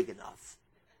not big enough.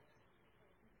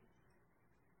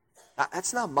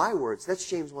 That's not my words. That's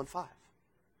James 1:5.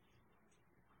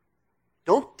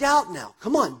 Don't doubt now.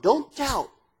 Come on, don't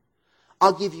doubt.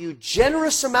 I'll give you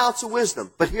generous amounts of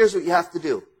wisdom. But here's what you have to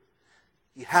do.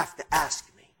 You have to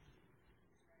ask me.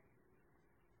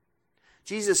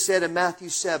 Jesus said in Matthew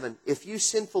 7, if you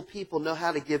sinful people know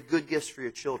how to give good gifts for your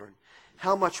children,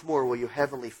 how much more will your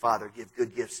heavenly Father give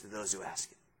good gifts to those who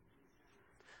ask Him?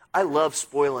 I love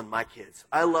spoiling my kids.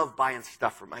 I love buying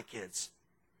stuff for my kids.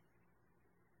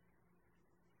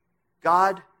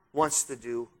 God wants to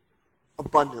do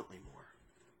abundantly more.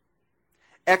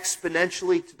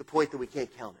 Exponentially to the point that we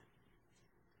can't count it.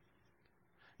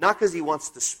 Not because He wants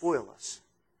to spoil us,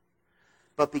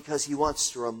 but because He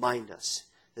wants to remind us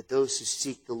that those who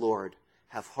seek the Lord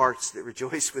have hearts that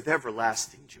rejoice with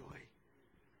everlasting joy.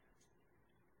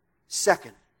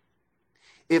 Second,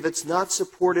 if it's not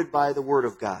supported by the Word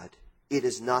of God, it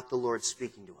is not the Lord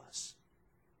speaking to us.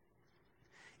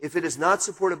 If it is not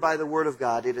supported by the Word of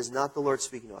God, it is not the Lord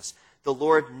speaking to us. The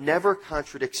Lord never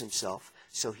contradicts Himself,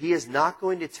 so He is not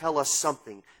going to tell us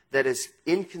something that is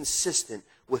inconsistent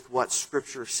with what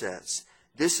Scripture says.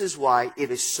 This is why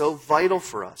it is so vital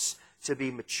for us to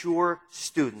be mature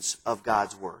students of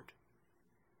God's Word.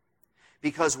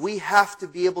 Because we have to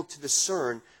be able to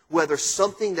discern whether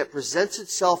something that presents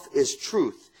itself as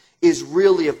truth is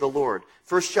really of the Lord.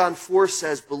 1 John 4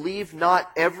 says, believe not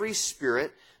every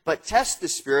spirit, but test the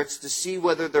spirits to see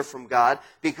whether they're from God,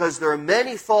 because there are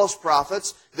many false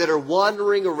prophets that are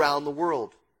wandering around the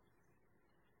world.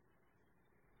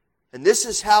 And this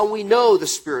is how we know the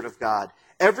Spirit of God.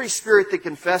 Every spirit that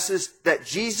confesses that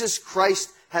Jesus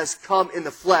Christ has come in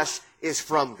the flesh is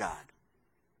from God.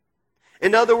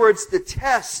 In other words, the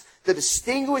test, the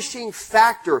distinguishing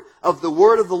factor of the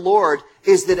word of the Lord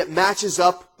is that it matches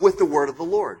up with the word of the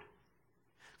Lord.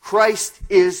 Christ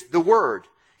is the Word.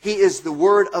 He is the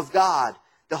Word of God.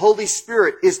 The Holy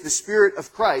Spirit is the Spirit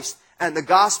of Christ, and the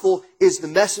gospel is the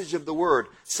message of the Word.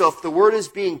 So if the Word is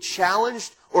being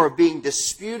challenged or being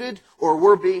disputed, or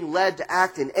we're being led to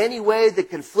act in any way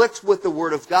that conflicts with the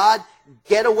Word of God,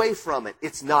 get away from it.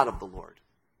 It's not of the Lord.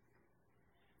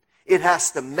 It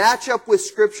has to match up with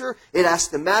Scripture. It has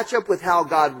to match up with how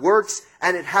God works.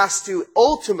 And it has to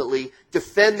ultimately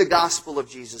defend the gospel of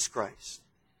Jesus Christ.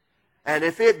 And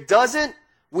if it doesn't,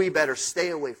 we better stay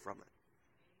away from it.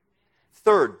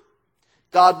 Third,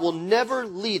 God will never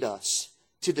lead us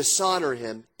to dishonor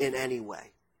Him in any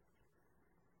way.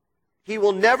 He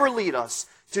will never lead us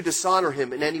to dishonor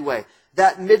him in any way.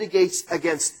 That mitigates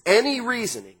against any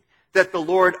reasoning that the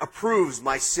Lord approves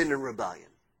my sin and rebellion.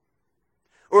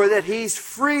 Or that he's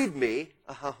freed me.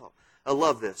 Oh, I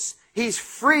love this. He's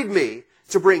freed me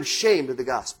to bring shame to the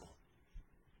gospel.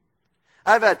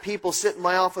 I've had people sit in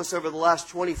my office over the last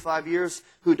 25 years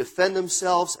who defend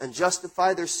themselves and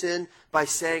justify their sin by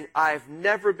saying, I've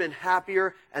never been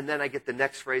happier. And then I get the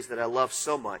next phrase that I love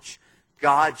so much.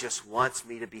 God just wants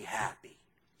me to be happy.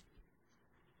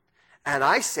 And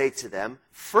I say to them,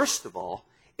 first of all,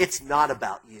 it's not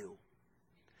about you.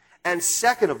 And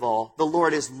second of all, the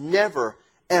Lord is never,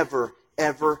 ever,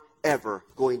 ever, ever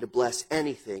going to bless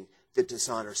anything that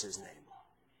dishonors his name.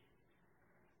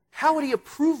 How would he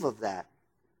approve of that?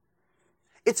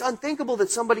 It's unthinkable that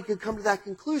somebody could come to that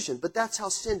conclusion, but that's how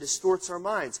sin distorts our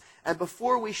minds. And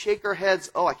before we shake our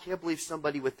heads, oh, I can't believe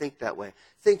somebody would think that way.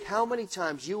 Think how many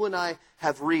times you and I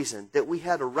have reasoned that we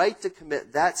had a right to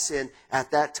commit that sin at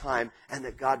that time and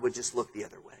that God would just look the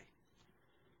other way.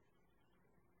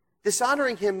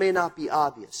 Dishonoring him may not be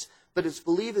obvious, but as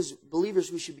believers,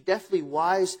 we should be definitely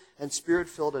wise and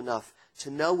spirit-filled enough to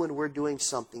know when we're doing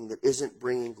something that isn't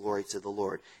bringing glory to the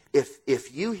Lord.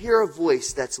 If you hear a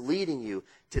voice that's leading you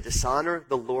to dishonor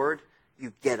the Lord,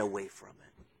 you get away from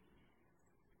it.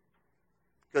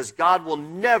 Because God will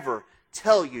never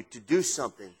tell you to do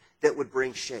something that would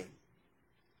bring shame.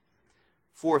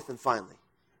 Fourth and finally,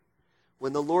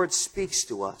 when the Lord speaks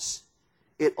to us,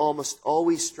 it almost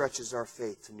always stretches our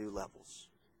faith to new levels.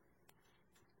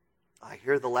 I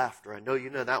hear the laughter. I know you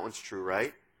know that one's true,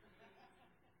 right?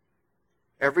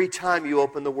 Every time you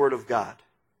open the Word of God,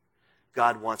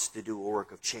 God wants to do a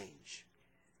work of change.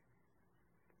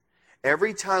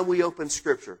 Every time we open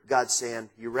Scripture, God's saying,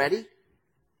 you ready?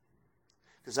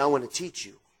 Because I want to teach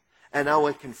you, and I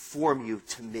want to conform you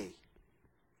to me.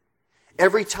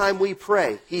 Every time we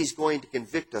pray, he's going to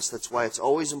convict us. That's why it's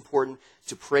always important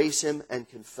to praise him and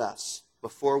confess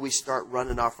before we start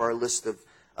running off our list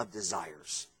of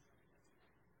desires.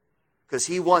 Because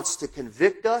he wants to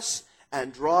convict us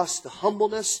and draw us to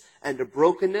humbleness and to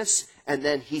brokenness. And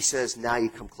then he says, now you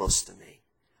come close to me.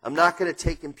 I'm not going to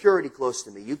take impurity close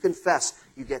to me. You confess,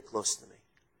 you get close to me.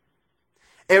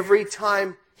 Every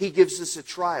time he gives us a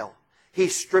trial,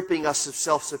 he's stripping us of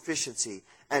self-sufficiency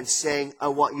and saying, I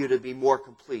want you to be more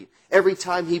complete. Every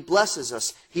time he blesses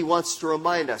us, he wants to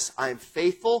remind us, I am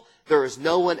faithful, there is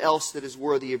no one else that is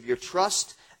worthy of your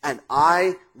trust, and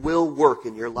I will work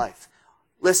in your life.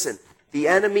 Listen, the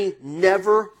enemy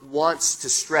never wants to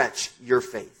stretch your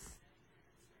faith.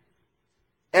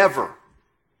 Ever.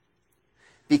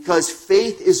 Because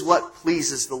faith is what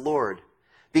pleases the Lord.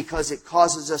 Because it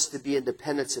causes us to be in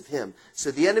dependence of him.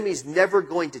 So the enemy is never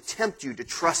going to tempt you to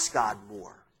trust God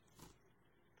more.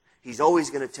 He's always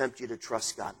going to tempt you to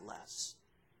trust God less.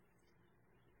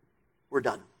 We're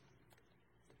done.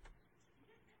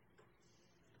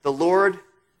 The Lord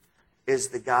is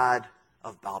the God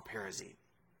of Baal Perazim.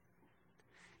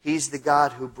 He's the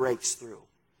God who breaks through.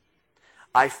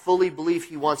 I fully believe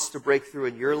he wants to break through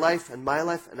in your life and my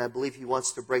life, and I believe he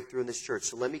wants to break through in this church.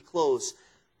 So let me close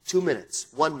 2 minutes,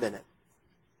 1 minute.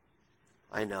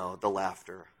 I know, the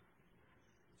laughter.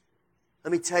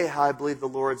 Let me tell you how I believe the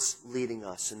Lord's leading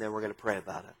us, and then we're going to pray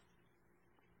about it.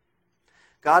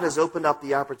 God has opened up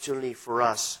the opportunity for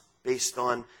us, based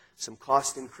on some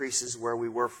cost increases where we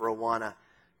were for Awana,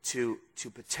 to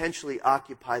potentially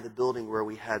occupy the building where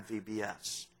we had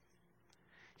VBS.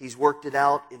 He's worked it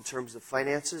out in terms of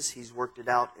finances. He's worked it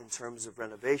out in terms of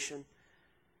renovation.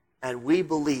 And we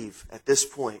believe at this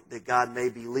point that God may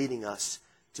be leading us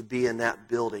to be in that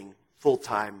building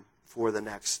full-time for the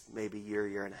next maybe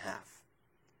year and a half.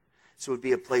 So it would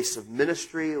be a place of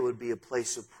ministry. It would be a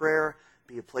place of prayer. It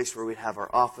would be a place where we'd have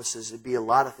our offices. It would be a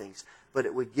lot of things. But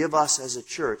it would give us as a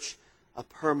church a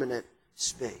permanent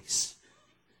space.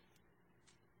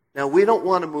 Now, we don't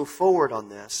want to move forward on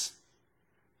this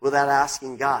without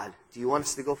asking God, do you want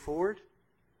us to go forward?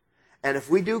 And if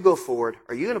we do go forward,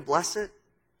 are you going to bless it?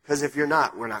 Because if you're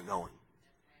not, we're not going.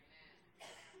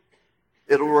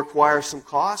 It'll require some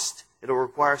cost. It'll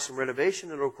require some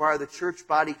renovation. It'll require the church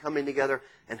body coming together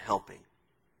and helping.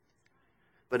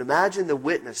 But imagine the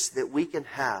witness that we can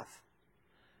have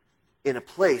in a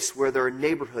place where there are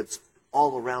neighborhoods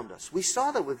all around us. We saw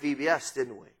that with VBS,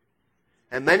 didn't we?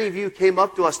 And many of you came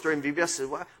up to us during VBS and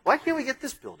said, why can't we get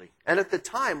this building? And at the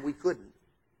time, we couldn't.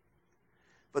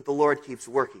 But the Lord keeps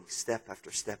working step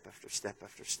after step after step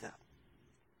after step.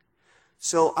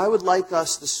 So I would like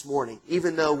us this morning,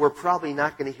 even though we're probably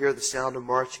not going to hear the sound of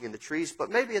marching in the trees,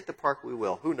 but maybe at the park we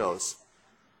will. Who knows?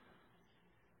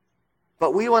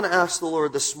 But we want to ask the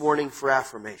Lord this morning for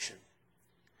affirmation.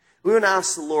 We want to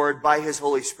ask the Lord by His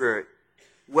Holy Spirit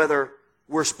whether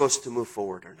we're supposed to move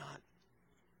forward or not.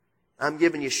 I'm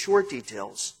giving you short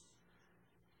details,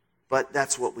 but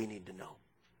that's what we need to know.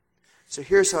 So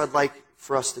here's how I'd like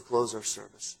for us to close our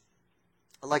service.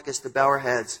 I'd like us to bow our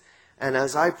heads, and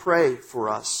as I pray for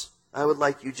us, I would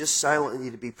like you just silently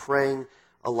to be praying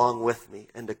along with me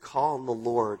and to call on the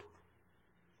Lord.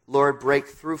 Lord, break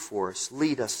through for us.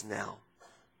 Lead us now.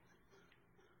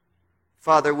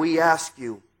 Father, we ask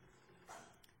you,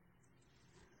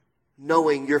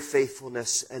 knowing your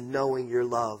faithfulness and knowing your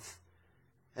love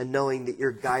and knowing that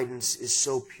your guidance is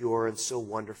so pure and so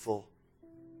wonderful,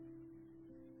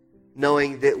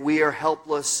 knowing that we are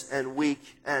helpless and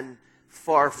weak and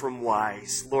far from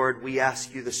wise, Lord, we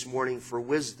ask you this morning for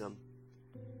wisdom.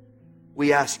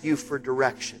 We ask you for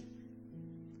direction.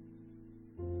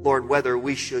 Lord, whether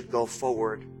we should go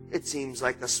forward. It seems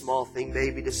like a small thing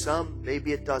maybe to some,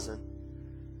 maybe it doesn't.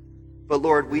 But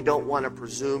Lord, we don't want to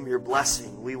presume your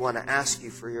blessing. We want to ask you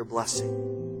for your blessing.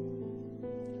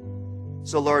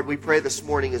 So Lord, we pray this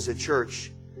morning as a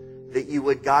church that you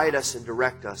would guide us and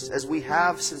direct us. As we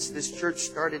have since this church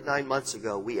started 9 months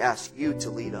ago, we ask you to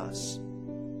lead us.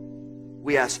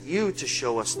 We ask you to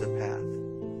show us the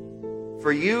path.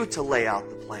 For you to lay out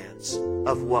the plans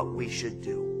of what we should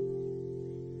do.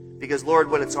 Because Lord,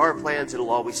 when it's our plans, it'll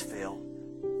always fail.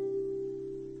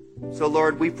 So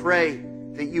Lord, we pray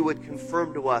that you would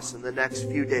confirm to us in the next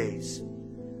few days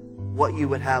what you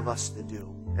would have us to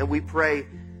do. And we pray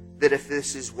that if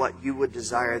this is what you would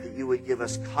desire, that you would give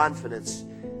us confidence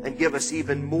and give us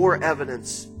even more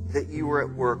evidence that you were at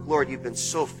work. Lord, you've been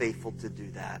so faithful to do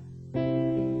that.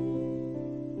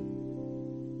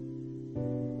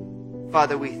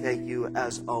 Father, we thank you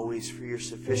as always for your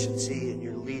sufficiency and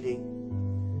your leading.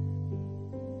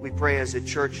 We pray as a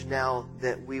church now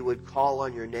that we would call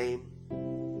on your name,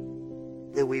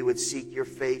 that we would seek your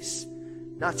face,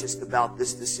 not just about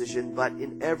this decision, but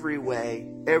in every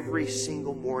way, every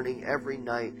single morning, every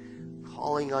night,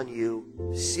 calling on you,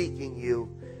 seeking you.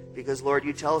 Because, Lord,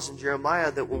 you tell us in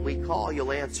Jeremiah that when we call,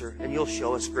 you'll answer, and you'll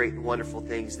show us great and wonderful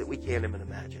things that we can't even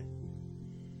imagine.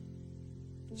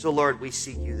 So, Lord, we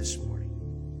seek you this morning.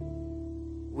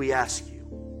 We ask you.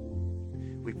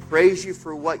 We praise you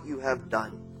for what you have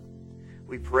done.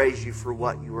 We praise you for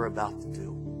what you are about to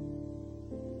do.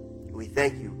 We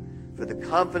thank you for the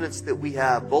confidence that we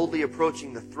have boldly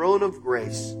approaching the throne of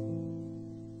grace,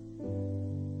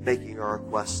 making our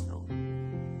requests known.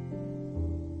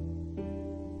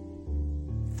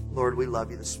 Lord, we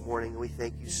love you this morning, and we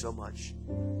thank you so much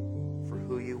for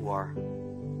who you are.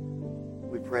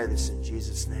 We pray this in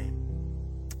Jesus' name.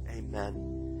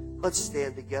 Amen. Let's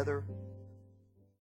stand together.